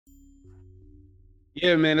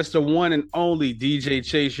Yeah, man, it's the one and only DJ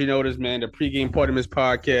Chase. You know this, man. The pregame part of this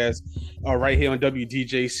podcast, right here on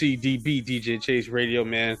WDJC DB DJ Chase Radio,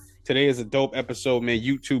 man. Today is a dope episode, man.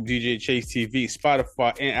 YouTube DJ Chase TV,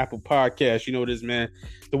 Spotify, and Apple Podcasts. You know this, man.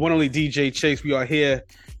 The one and only DJ Chase. We are here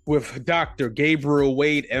with Dr. Gabriel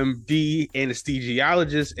Wade, MD,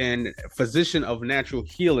 anesthesiologist and physician of natural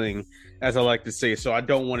healing, as I like to say. So I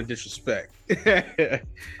don't want to disrespect.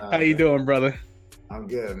 How you doing, brother? I'm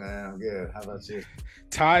good, man. I'm good. How about you?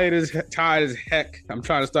 Tired as heck. I'm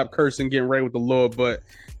trying to stop cursing, getting ready with the Lord, but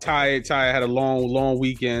tired. Had a long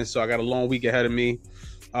weekend, so I got a long week ahead of me.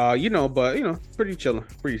 But pretty chilling,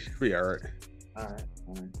 pretty all right. All right.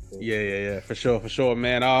 Cool. Yeah, for sure,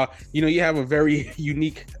 man. You have a very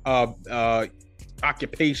unique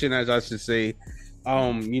occupation, as I should say.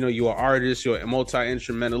 You're an artist, you're a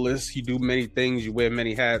multi-instrumentalist, you do many things, you wear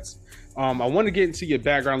many hats. I want to get into your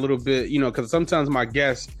background a little bit, because sometimes my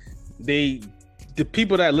guests, the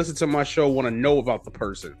people that listen to my show want to know about the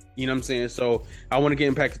person. You know what I'm saying? So I want to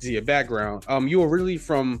get back into your background. You were really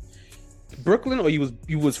from Brooklyn, or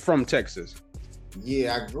you was from Texas?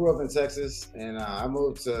 Yeah, I grew up in Texas, and I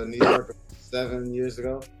moved to New York 7.5 years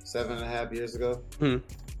ago.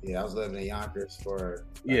 Yeah, I was living in Yonkers for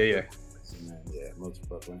yeah. Moved to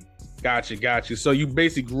Brooklyn. Got you. So you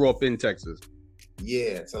basically grew up in Texas?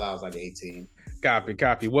 Yeah, till I was like 18.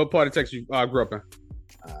 Copy. What part of Texas you grew up in?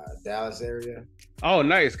 Dallas area. Oh,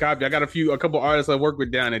 nice. Copy. I got a couple artists I work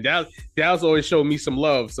with down there. Dallas always showed me some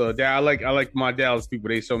love. So I like my Dallas people.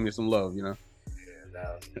 They show me some love, Yeah,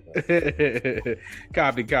 Dallas.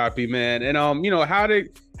 Copy, man. And how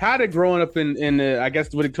did growing up in the, I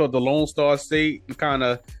guess what they call the Lone Star State kind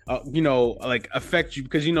of like affect you,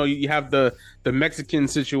 because you have the Mexican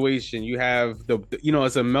situation, you have the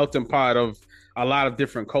it's a melting pot of a lot of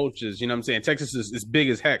different cultures. You know what I'm saying? Texas is big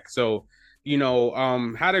as heck. So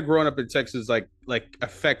how did growing up in Texas like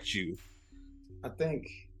affect you? I think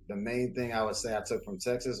the main thing I would say I took from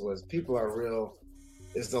Texas was people are real.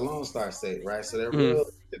 It's the Lone Star State, right? So they're real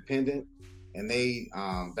dependent, and they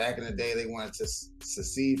back in the day they wanted to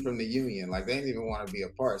secede from the Union, like they didn't even want to be a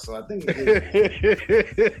part. So I think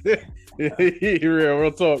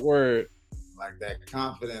real talk, word. Like that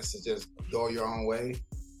confidence to just go your own way.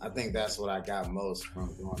 I think that's what I got most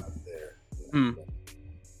from growing up there.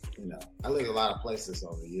 I lived a lot of places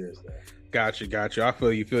over the years there. Got you. I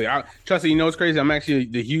feel you. Trust me, it's crazy. I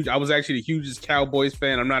was actually the hugest Cowboys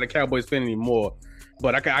fan. I'm not a Cowboys fan anymore,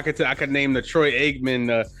 but I could name the Troy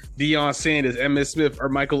Aikman, Deion Sanders, Emmitt Smith, or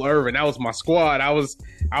Michael Irvin. That was my squad. I was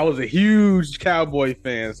a huge Cowboy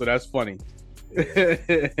fan, so that's funny. Let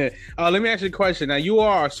me ask you a question. Now, you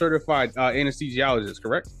are a certified anesthesiologist,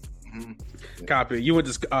 correct? Mm-hmm. Yeah. Copy. You went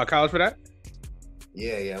to college for that?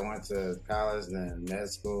 Yeah. I went to college, then med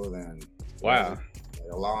school, then wow.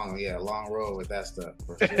 A long road with that stuff.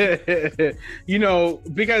 For sure.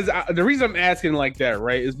 Because the reason I'm asking like that,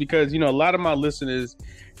 right, is because a lot of my listeners,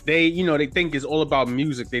 they think it's all about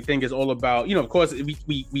music. They think it's all about of course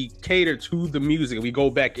we cater to the music. We go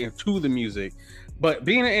back into the music, but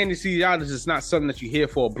being an anesthesiologist is not something that you hear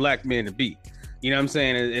for a black man to be. You know what I'm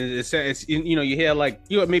saying? It's you hear like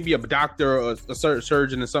maybe a doctor or a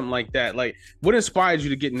surgeon or something like that. Like, what inspired you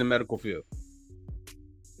to get in the medical field?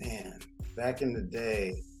 Man, back in the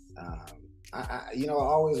day, I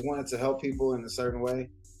always wanted to help people in a certain way,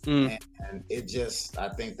 and it just, I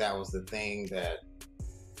think that was the thing that,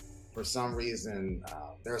 for some reason,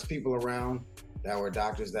 there's people around that were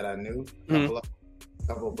doctors that I knew, a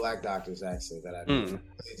couple of black doctors actually that I knew.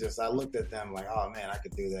 I looked at them like, oh man, I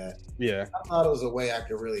could do that. Yeah, I thought it was a way I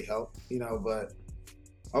could really help, but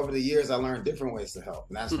over the years I learned different ways to help,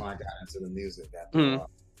 and that's when I got into the music.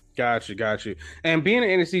 Got you. And being an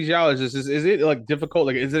anesthesiologist, is it like difficult?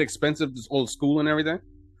 Like, is it expensive, this old school and everything?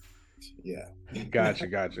 Yeah. Got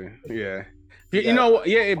you. Yeah.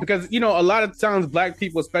 Because a lot of times black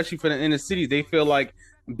people, especially for the inner cities, they feel like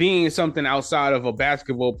being something outside of a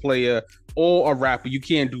basketball player or a rapper, you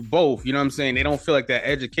can't do both. You know what I'm saying? They don't feel like that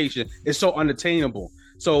education is so unattainable.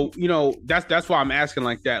 So, that's why I'm asking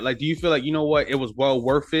like that. Like, do you feel like, it was well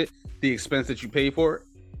worth it, the expense that you paid for it?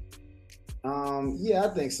 Yeah, I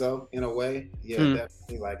think so, in a way. Yeah,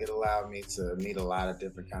 definitely. Like, it allowed me to meet a lot of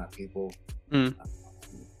different kind of people,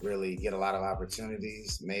 really get a lot of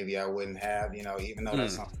opportunities maybe I wouldn't have, even though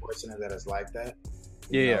that's unfortunate that it's like that.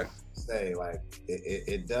 Say, like,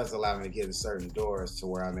 it does allow me to get in certain doors to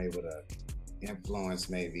where I'm able to influence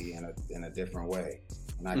maybe in a different way.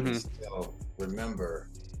 And I can still remember,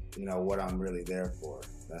 what I'm really there for.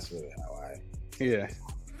 That's really how I... Yeah.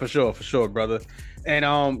 For sure, brother.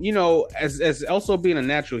 And you know, as also being a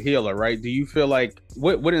natural healer, right? Do you feel like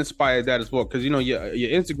what inspired that as well? Because you know, your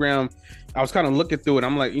Instagram, I was kind of looking through it.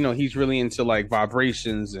 I'm like, you know, he's really into like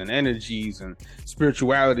vibrations and energies and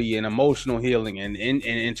spirituality and emotional healing and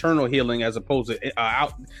internal healing as opposed to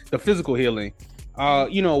out the physical healing.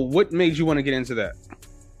 You know, what made you want to get into that?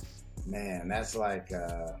 Man, that's like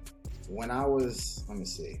when I was, let me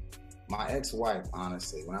see, my ex-wife,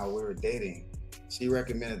 honestly, when we were dating, she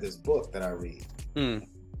recommended this book that I read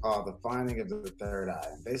called The Finding of the Third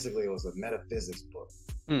Eye. Basically, it was a metaphysics book.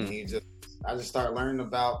 And I just started learning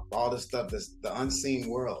about all this stuff, that's the unseen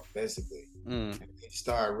world, basically. And you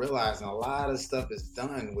start realizing a lot of stuff is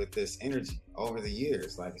done with this energy over the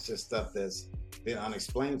years. Like, it's just stuff that's been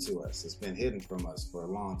unexplained to us. It's been hidden from us for a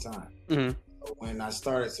long time. So when I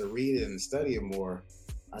started to read it and study it more,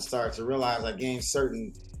 I started to realize I gained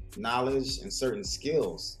certain knowledge and certain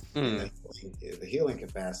skills in the healing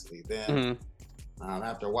capacity. Then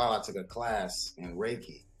after a while, I took a class in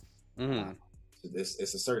Reiki.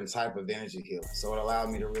 It's a certain type of energy healing, so it allowed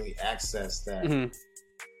me to really access that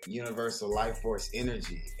universal life force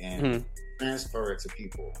energy and transfer it to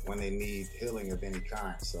people when they need healing of any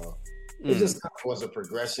kind. So it just kind of was a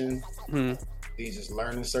progression. You just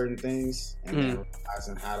learning certain things and then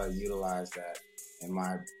realizing how to utilize that in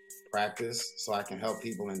my practice, so I can help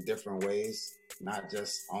people in different ways, not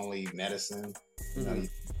just only medicine. You know, you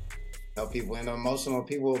help people in the emotional.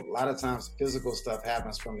 People, a lot of times, physical stuff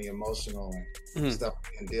happens from the emotional and stuff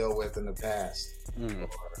we can deal with in the past, or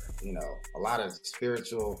you know, a lot of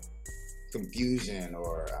spiritual confusion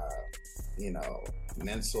or you know,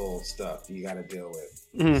 mental stuff you got to deal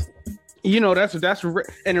with. You know, that's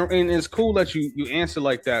and it's cool that you answer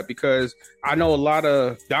like that, because I know a lot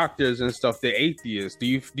of doctors and stuff, they're atheists. Do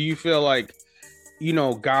you feel like, you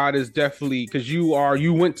know, God is definitely, because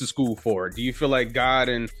you went to school for it, do you feel like God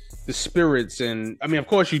and the spirits, and I mean, of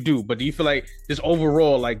course you do, but do you feel like just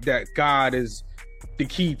overall like that God is the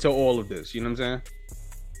key to all of this? You know what I'm saying?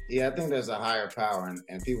 Yeah, I think there's a higher power,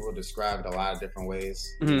 and people will describe it a lot of different ways.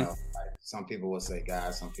 You know, like some people will say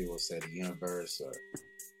God, some people will say the universe, or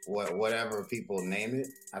whatever people name it.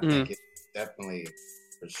 I think it's definitely,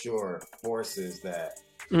 for sure, forces that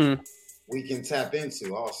we can tap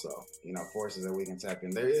into also. You know, forces that we can tap in.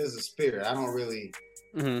 There is a spirit. I don't really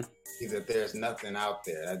see that there's nothing out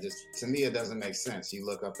there. To me, it doesn't make sense. You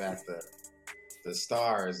look up at the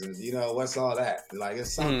stars and, you know, what's all that? Like,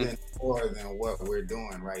 it's something more than what we're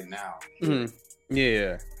doing right now.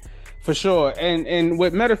 Yeah, for sure. And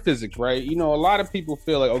with metaphysics, right? You know, a lot of people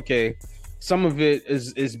feel like, okay, some of it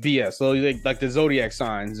is BS. So like the zodiac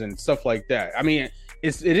signs and stuff like that. I mean,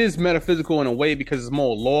 it is metaphysical in a way because it's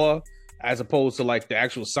more law as opposed to like the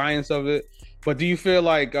actual science of it. But do you feel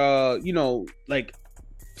like you know, like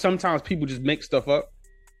sometimes people just make stuff up?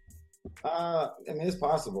 I mean, it's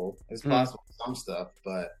possible. It's possible some stuff,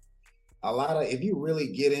 but a lot of, if you really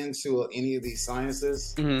get into any of these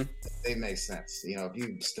sciences, they make sense. You know, if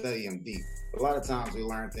you study them deep. A lot of times we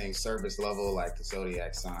learn things surface level, like the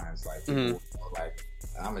zodiac signs, like people, like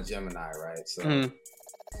I'm a Gemini, right? So,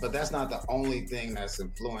 but that's not the only thing that's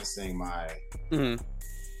influencing my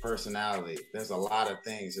personality. There's a lot of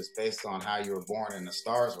things just based on how you were born and the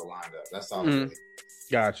stars were lined up. That's all. Really.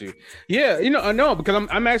 Got you. Yeah, you know, I know, because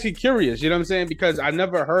I'm actually curious. You know what I'm saying? Because I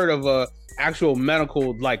never heard of a actual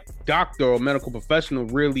medical like doctor or medical professional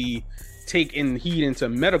really taking heed into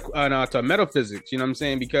medical to metaphysics. You know what I'm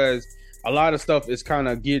saying? Because a lot of stuff is kind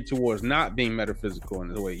of geared towards not being metaphysical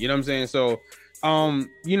in a way. You know what I'm saying? So,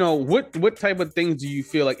 you know, what type of things do you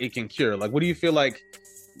feel like it can cure? Like, what do you feel like?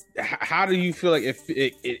 How do you feel like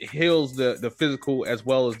it heals the physical as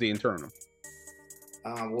well as the internal?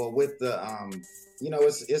 Well, with the you know,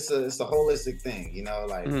 it's a holistic thing. You know,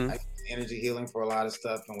 like I use energy healing for a lot of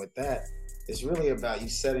stuff, and with that, it's really about you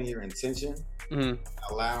setting your intention,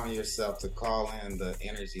 allowing yourself to call in the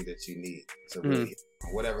energy that you need to really,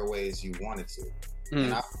 whatever ways you want it to.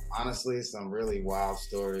 And honestly, some really wild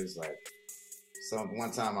stories. Like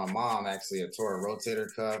one time, my mom actually had tore a rotator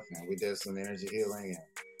cuff, and we did some energy healing,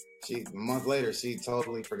 and a month later, she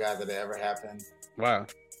totally forgot that it ever happened. Wow.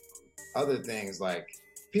 Other things like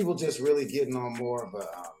people just really getting on more of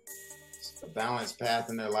a balanced path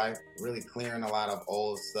in their life, really clearing a lot of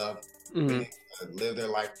old stuff, being able to live their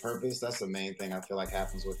life purpose. That's the main thing I feel like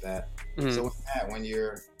happens with that. So with that, when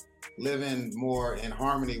you're living more in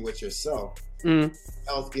harmony with yourself,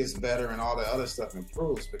 health gets better and all the other stuff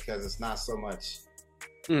improves because it's not so much,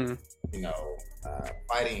 you know,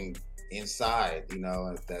 fighting inside, you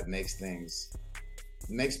know, that makes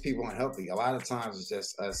people unhealthy. A lot of times it's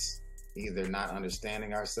just us either not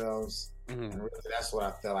understanding ourselves. And really that's what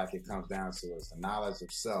I feel like it comes down to, is the knowledge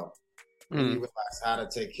of self. When you realize how to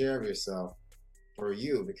take care of yourself for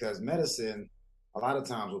you, because medicine a lot of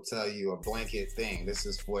times will tell you a blanket thing. This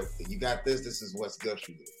is what you got, this is what's good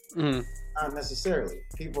for you. Not necessarily.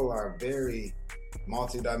 People are very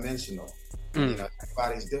multidimensional. You know,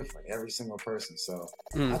 everybody's different, every single person. So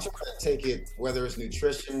I try to take it, whether it's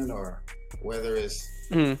nutrition or whether it's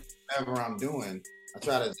whatever I'm doing, I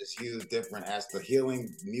try to just use different as the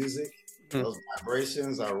healing music. Those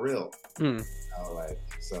vibrations are real. You know, like,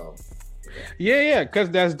 so. Yeah, because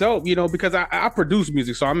that's dope, you know, because I produce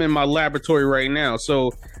music, so I'm in my laboratory right now.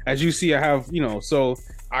 So as you see, I have, you know, so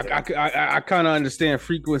I kind of understand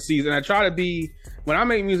frequencies, and I try to be, when I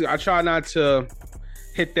make music, I try not to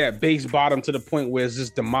hit that bass bottom to the point where it's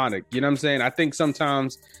just demonic. You know what I'm saying? I think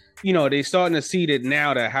sometimes, you know, they starting to see that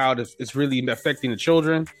now, that how it's really affecting the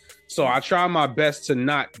children. So I try my best to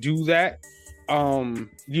not do that.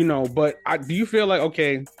 You know, but do you feel like,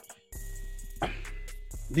 okay,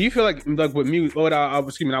 do you feel like with music, with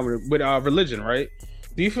religion, right?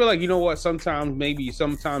 Do you feel like, you know what,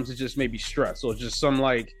 sometimes it's just maybe stress, or just some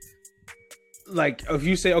like if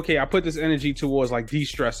you say, okay, I put this energy towards like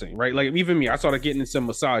de-stressing, right? Like even me, I started getting into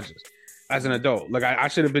massages as an adult. Like I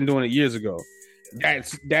should have been doing it years ago.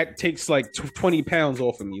 That takes like 20 pounds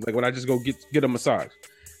off of me, like when I just go get a massage.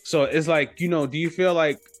 So it's like, you know, do you feel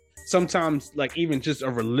like sometimes, like even just a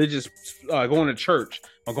religious going to church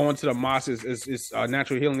or going to the mosque is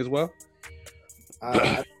natural healing as well?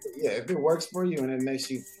 Yeah, if it works for you and it makes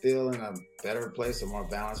you feel in a better place, a more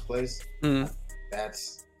balanced place,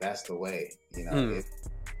 that's the way. You know,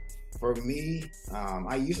 for me,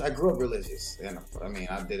 I grew up religious, and I mean,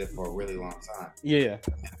 I did it for a really long time. Yeah.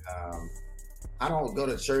 And, I don't go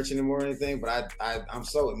to church anymore or anything, but I'm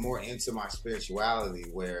so more into my spirituality,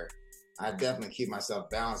 where I definitely keep myself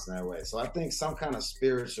balanced in that way. So I think some kind of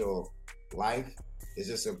spiritual life is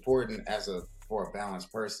just important for a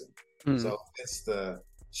balanced person. So if it's the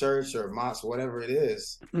church or mosque, whatever it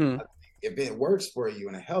is, if it works for you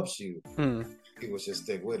and it helps you, people should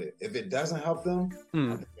stick with it. If it doesn't help them,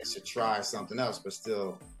 I think they should try something else, but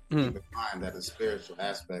still keep in mind that the spiritual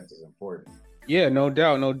aspect is important. Yeah, no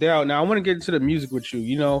doubt. Now I want to get into the music with you,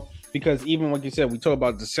 you know, because even like you said, we talk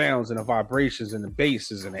about the sounds and the vibrations and the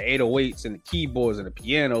basses and the 808s and the keyboards and the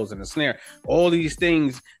pianos and the snare. All these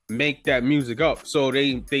things make that music up. So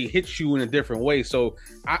they hit you in a different way. So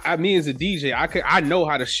me as a DJ, I know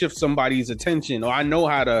how to shift somebody's attention, or I know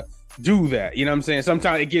how to do that. You know what I'm saying?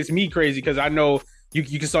 Sometimes it gets me crazy because I know you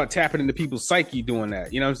can start tapping into people's psyche doing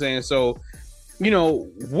that. You know what I'm saying? So, you know,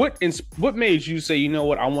 what made you say, you know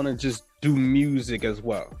what, I want to just do music as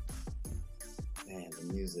well? Man,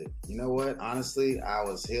 the music. You know what? Honestly, I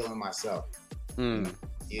was healing myself.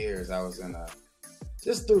 Years I was in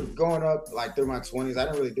just through growing up, like through my 20s. I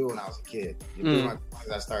didn't really do it when I was a kid. Through my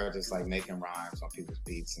 20s, I started just like making rhymes on people's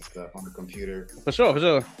beats and stuff on the computer. For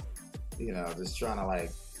sure. You know, just trying to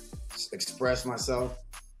like express myself.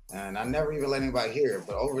 And I never even let anybody hear it.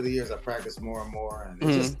 But over the years, I practiced more and more, and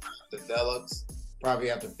it just developed.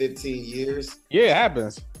 Probably after 15 years. Yeah, it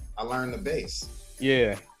happens. I learned the bass.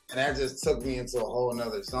 Yeah. And that just took me into a whole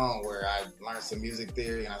nother zone where I learned some music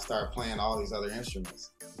theory and I started playing all these other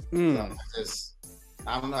instruments. So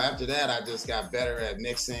I don't know, after that, I just got better at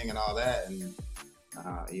mixing and all that. And,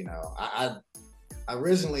 you know, I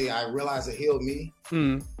originally, I realized it healed me.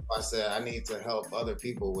 I said, I need to help other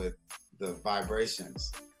people with the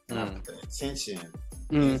vibrations. And I put intention.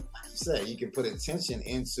 Like you said, you can put intention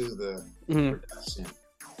into the production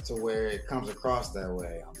to where it comes across that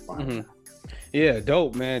way. I'm fine. Yeah,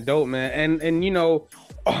 dope, man. And you know,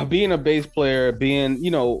 being a bass player,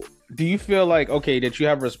 you know, do you feel like, okay, that you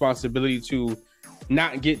have a responsibility to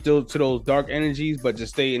not get to those dark energies, but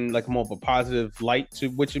just stay in like more of a positive light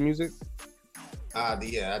with your music?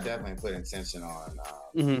 Yeah, I definitely put intention on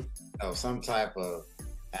you know, some type of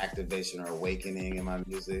activation or awakening in my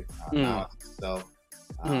music. Knowledge of self,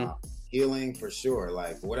 healing for sure.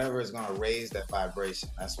 Like whatever is going to raise that vibration.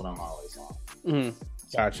 That's what I'm always on.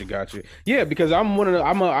 Got you. Yeah, because I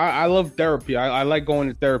love therapy. I like going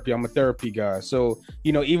to therapy. I'm a therapy guy. So,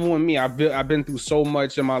 you know, even with me, I've been through so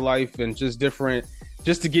much in my life and just to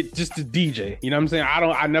DJ. You know what I'm saying?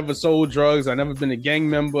 I never sold drugs. I never been a gang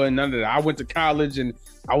member and none of that. I went to college and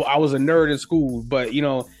I was a nerd in school, but you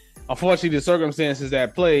know, unfortunately the circumstances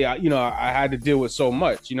at play, I had to deal with so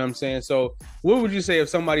much, you know what I'm saying? So what would you say if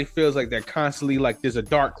somebody feels like they're constantly like there's a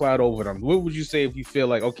dark cloud over them? What would you say if you feel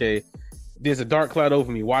like, okay, there's a dark cloud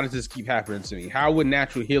over me, why does this keep happening to me? How would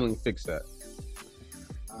natural healing fix that?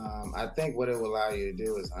 I think what it will allow you to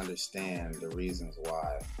do is understand the reasons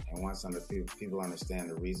why. And once people understand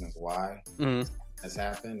the reasons why has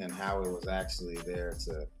happened and how it was actually there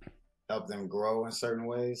to help them grow in certain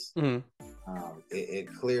ways, it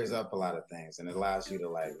clears up a lot of things, and it allows you to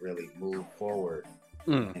like really move forward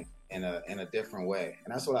in a different way.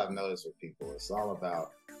 And that's what I've noticed with people. It's all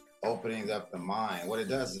about opening up the mind. What it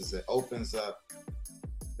does is it opens up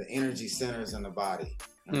the energy centers in the body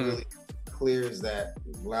and really clears that,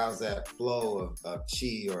 allows that flow of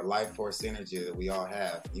chi or life force energy that we all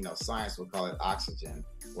have. You know, science would call it oxygen,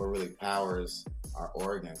 what really powers our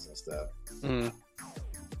organs and stuff.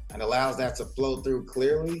 And allows that to flow through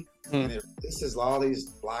clearly. And it releases all these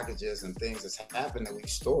blockages and things that's happened that we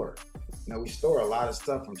store. You know, we store a lot of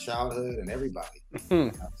stuff from childhood and everybody.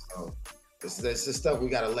 So it's just stuff we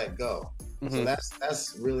got to let go. So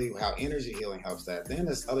that's really how energy healing helps that. Then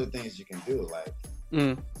there's other things you can do, like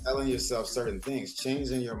telling yourself certain things,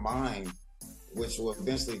 changing your mind, which will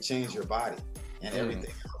eventually change your body and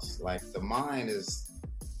everything else. Like the mind is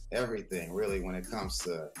everything really when it comes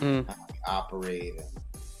to how we operate and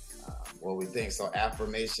what we think. So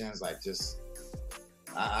affirmations, like just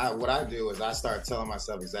what I do is I start telling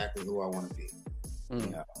myself exactly who I want to be. You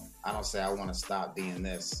know, I don't say I want to stop being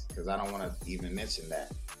this, because I don't want to even mention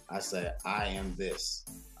that. I say I am this,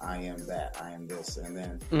 I am that, I am this, and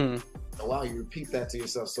then while you repeat that to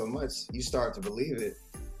yourself so much, you start to believe it,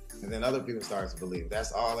 and then other people start to believe it.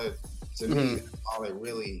 That's all it, to me, all it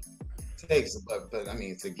really takes. But I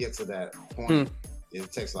mean, to get to that point, it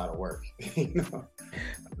takes a lot of work. You know?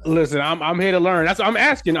 Listen, I'm here to learn. That's what I'm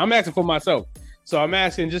asking. I'm asking for myself. So I'm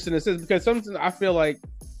asking just in a sense, because sometimes I feel like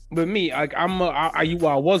with me, like I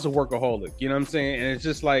was a workaholic, you know what I'm saying? And it's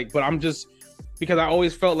just like, but I'm just, because I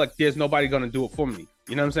always felt like there's nobody going to do it for me.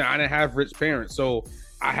 You know what I'm saying? I didn't have rich parents, so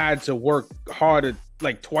I had to work harder,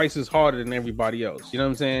 like twice as harder than everybody else. You know what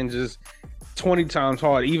I'm saying? Just 20 times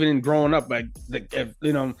harder, even in growing up, like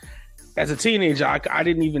you know, as a teenager, I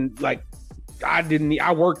didn't even like,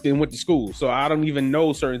 I worked and went to school, so I don't even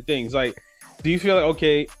know certain things. Like, do you feel like,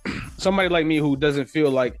 okay, somebody like me who doesn't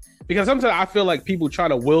feel like, because sometimes I feel like people try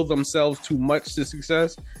to will themselves too much to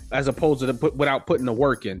success as opposed to without putting the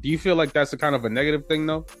work in. Do you feel like that's a kind of a negative thing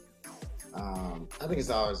though? I think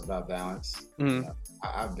it's always about balance. You know,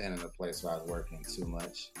 I've been in a place where I was working too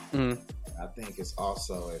much. I think it's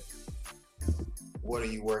also, what are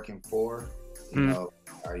you working for? You know,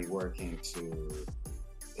 are you working to,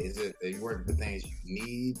 are you working for things you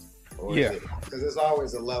need? Or because there's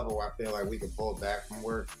always a level where I feel like we can pull back from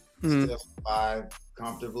work, still survive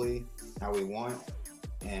comfortably how we want,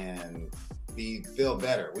 and feel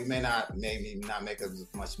better. We may not make as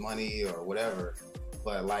much money or whatever,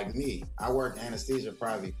 but like me, I work anesthesia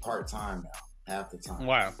probably part-time now, half the time.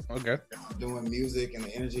 Wow. Okay. I'm doing music and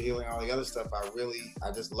the energy healing, all the other stuff I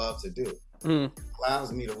just love to do. It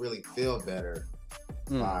allows me to really feel better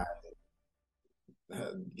by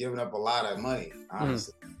giving up a lot of money,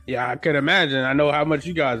 honestly. Yeah, I can imagine. I know how much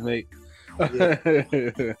you guys make.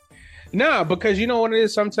 Nah, because you know what it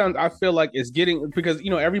is? Sometimes I feel like it's getting, because, you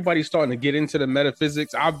know, everybody's starting to get into the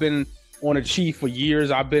metaphysics. I've been on a chi for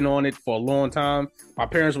years. I've been on it for a long time. My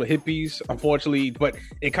parents were hippies, unfortunately, but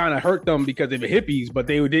it kind of hurt them because they were hippies, but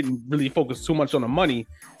they didn't really focus too much on the money.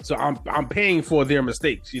 So I'm paying for their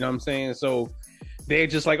mistakes. You know what I'm saying? So they're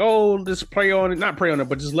just like, oh, just not pray on it,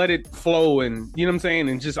 but just let it flow. And you know what I'm saying?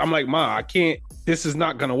 And just, I'm like, Ma, I can't, this is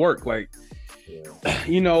not going to work. Like,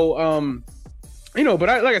 you know,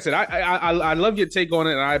 but like I said, I love your take on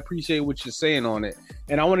it, and I appreciate what you're saying on it.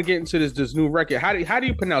 And I want to get into this new record. How do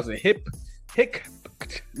you pronounce it?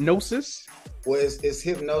 Hypnosis? Well, it's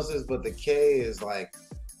hypnosis, but the K is like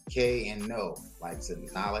K and no, like to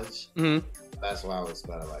knowledge. That's why I would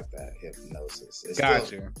spell it like that. Hypnosis. It's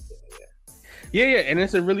gotcha. Yeah, and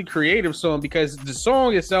it's a really creative song, because the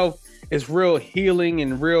song itself is real healing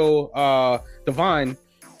and real divine,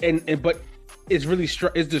 but it's really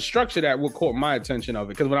it's the structure that what caught my attention of it.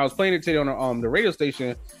 Because when I was playing it today on the radio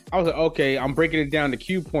station, I was like, okay, I'm breaking it down to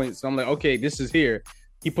cue points. So I'm like, okay, this is here.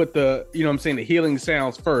 He put the, you know what I'm saying, the healing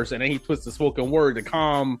sounds first, and then he puts the spoken word, the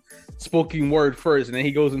calm spoken word first, and then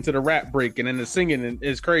he goes into the rap break, and then the singing, and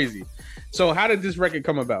it's crazy. So how did this record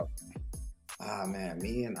come about? Man,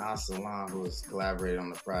 me and Asalam, who was collaborated on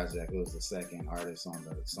the project, who was the second artist on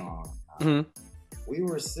the song, we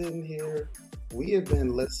were sitting here. We had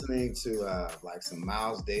been listening to like some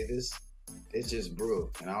Miles Davis. It's Just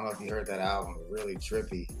Brew, and I don't know if you heard that album. It's really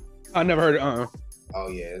trippy. I never heard it. Oh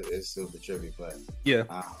yeah, it's super trippy. But yeah.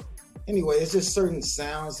 Anyway, it's just certain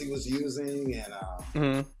sounds he was using,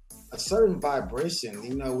 and a certain vibration.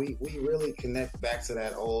 You know, we really connect back to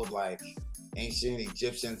that old, like, ancient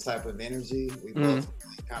Egyptian type of energy. We both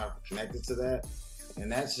kind of connected to that,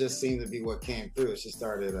 and that just seemed to be what came through. She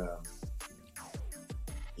started,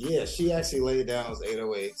 she actually laid down those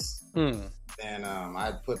 808s, and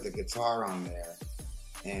I put the guitar on there,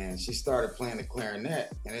 and she started playing the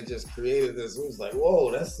clarinet, and it just created this. It was like,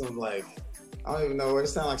 whoa, that's some like, I don't even know. It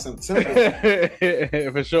sounded like some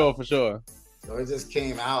tempo. For sure. So it just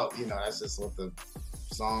came out. That's just what the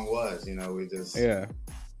song was. We just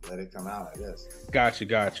let it come out, I guess. Got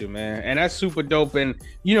you, man. And that's super dope. And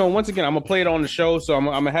once again, I'm gonna play it on the show, so I'm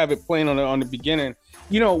gonna have it playing on the beginning.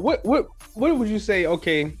 What would you say?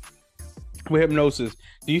 Okay, with Hypnosis,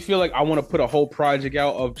 do you feel like I want to put a whole project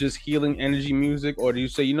out of just healing energy music, or do you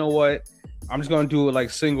say, you know what, I'm just gonna do it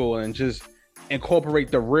like single and just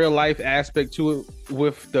incorporate the real life aspect to it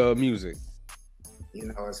with the music?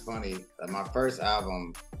 It's funny. My first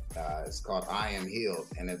album is called I Am Healed,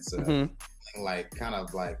 and it's like kind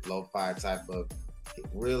of like lo-fi type of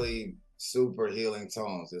really super healing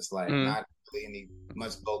tones. It's like not really any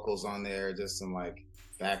much vocals on there, just some like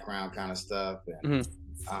background kind of stuff. And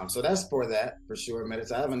so that's for that, for sure. I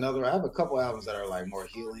have a couple albums that are like more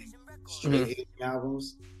healing, straight healing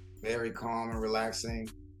albums, very calm and relaxing,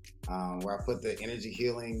 where I put the energy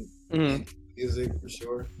healing music for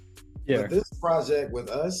sure. Yeah. But this project with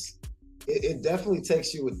us, it definitely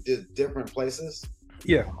takes you with different places.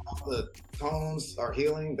 Yeah. All the tones are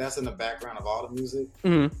healing. That's in the background of all the music.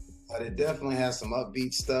 But it definitely has some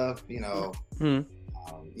upbeat stuff, the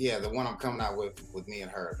one I'm coming out with me and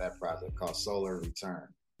her, that project called Solar Return.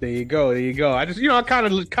 There you go. I just, I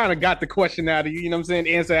kind of got the question out of you, what I'm saying,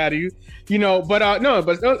 the answer out of you, but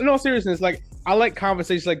no seriousness, like, I like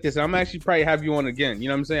conversations like this. I'm actually probably have you on again,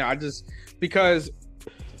 what I'm saying? I just, because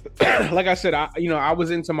like I said, I was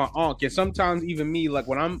into my ankh, and sometimes even me, like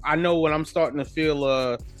when I'm starting to feel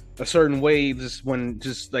a certain way, just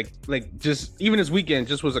even this weekend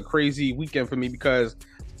just was a crazy weekend for me because,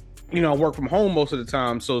 I work from home most of the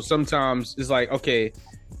time. So sometimes it's like, okay,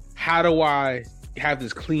 how do I have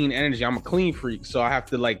this clean energy? I'm a clean freak. So I have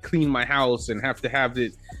to like clean my house and have to have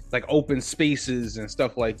it like open spaces and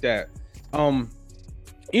stuff like that. When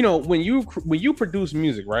you produce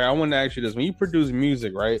music, right? I want to ask you this: when you produce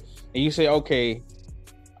music, right, and you say, okay,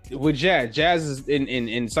 with jazz is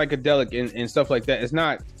in psychedelic and stuff like that, it's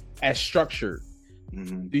not as structured.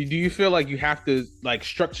 Do you feel like you have to like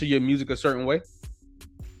structure your music a certain way?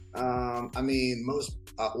 I mean,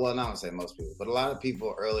 not gonna say most people, but a lot of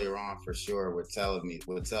people earlier on for sure would tell me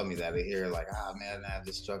that they hear like, man, I have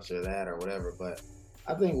to structure that or whatever. But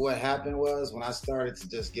I think what happened was when I started to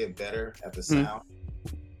just get better at the sound.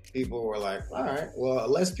 People were like, all right, well,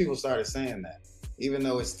 less people started saying that, even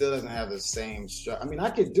though it still doesn't have the same structure. I mean, I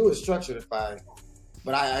could do it structured but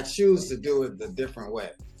I choose to do it the different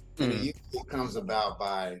way. And it usually comes about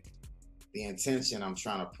by the intention I'm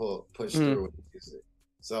trying to push through with the music.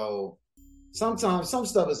 So sometimes some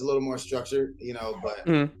stuff is a little more structured, but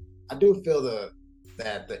I do feel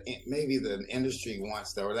that maybe the industry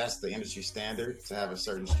wants that, or that's the industry standard to have a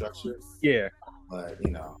certain structure. Yeah. But,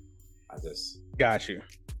 I just... Got you.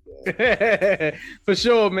 For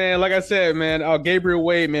sure, man. Like I said, man, Gabriel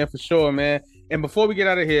Wade, man, for sure, man. And before we get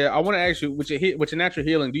out of here, I want to ask you, with your natural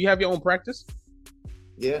healing, do you have your own practice?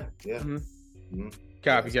 Yeah.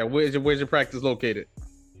 Copy. Yeah. Where's your practice located?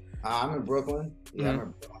 I'm in Brooklyn. Yeah, I'm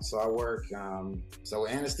in Brooklyn. So I work. So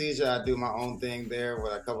with anesthesia, I do my own thing there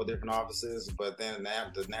with a couple different offices. But then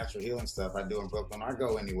the natural healing stuff I do in Brooklyn. I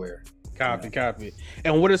go anywhere. Copy.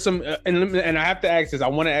 And what are some? And I have to ask this. I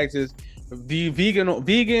want to ask this. The vegan,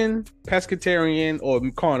 pescatarian, or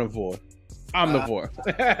carnivore? Omnivore.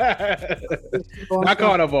 Not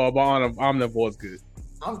carnivore, but omnivore is good.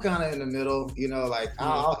 I'm kind of in the middle,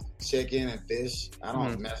 I'll eat chicken and fish. I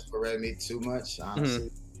don't mess with red meat too much,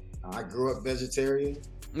 honestly. I grew up vegetarian.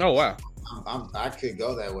 Oh, wow. I could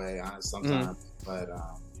go that way, honestly, sometimes. But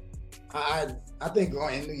I think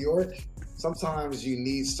in New York, sometimes you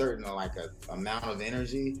need certain amount of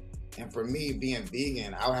energy. And for me, being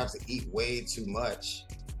vegan, I would have to eat way too much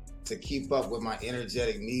to keep up with my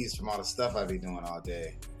energetic needs from all the stuff I be doing all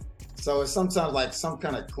day. So it's sometimes like some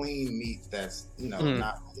kind of clean meat that's, not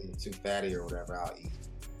really too fatty or whatever I'll eat.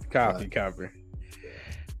 Copy.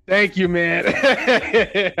 Thank you, man.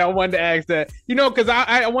 I wanted to ask that, because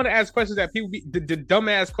I want to ask questions that people the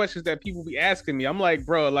dumbass questions that people be asking me. I'm like,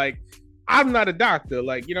 bro, like, I'm not a doctor,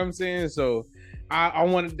 like, you know what I'm saying? So I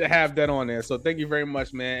wanted to have that on there. So thank you very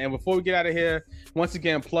much, man. And before we get out of here, once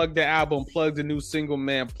again, plug the album, plug the new single,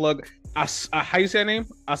 man. Plug, how you say her name?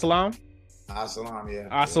 Assalam? Assalam, yeah.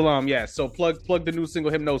 Assalam, yeah. So plug the new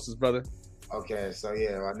single, Hypnosis, brother. Okay, so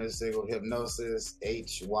yeah, our new single, Hypnosis,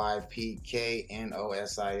 HYPKNOSIS.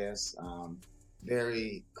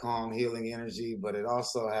 Very calm, healing energy, but it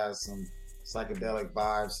also has some psychedelic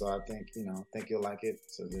vibes. So I think you'll like it.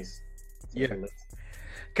 So just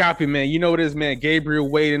copy, man. You know what it is, man. Gabriel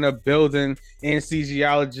Wade in a building,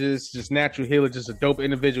 anesthesiologist, just natural healer, just a dope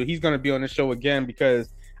individual. He's gonna be on the show again because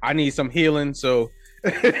I need some healing. So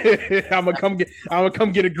I'm gonna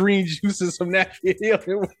come get a green juice and some natural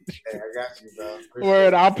healing. Hey, I got you, bro.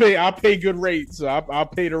 Word, I'll pay good rate. So I'll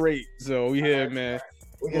pay the rate. So yeah, man.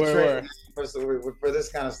 We can trade for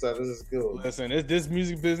this kind of stuff. This is cool. Listen, this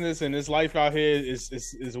music business and this life out here is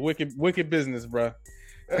wicked business, bro.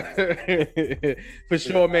 For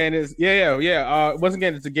sure, man. Is once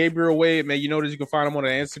again, it's a Gabriel Wade, man. You know this. You can find him on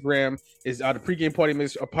the Instagram. It's the Pregame Party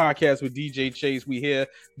Mix, a podcast with DJ Chase. We here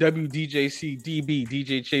WDJC DB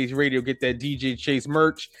DJ Chase Radio. Get that DJ Chase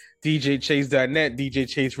merch. DJChase.net,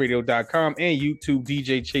 DJChaseRadio.com, and YouTube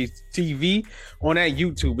DJ Chase TV. On that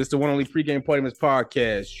YouTube, it's the one only Pregame Party Mix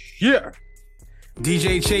podcast. Yeah,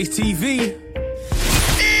 DJ Chase TV.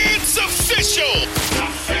 It's official.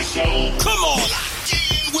 Come on.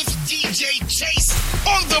 DJ Chase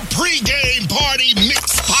on the Pregame Party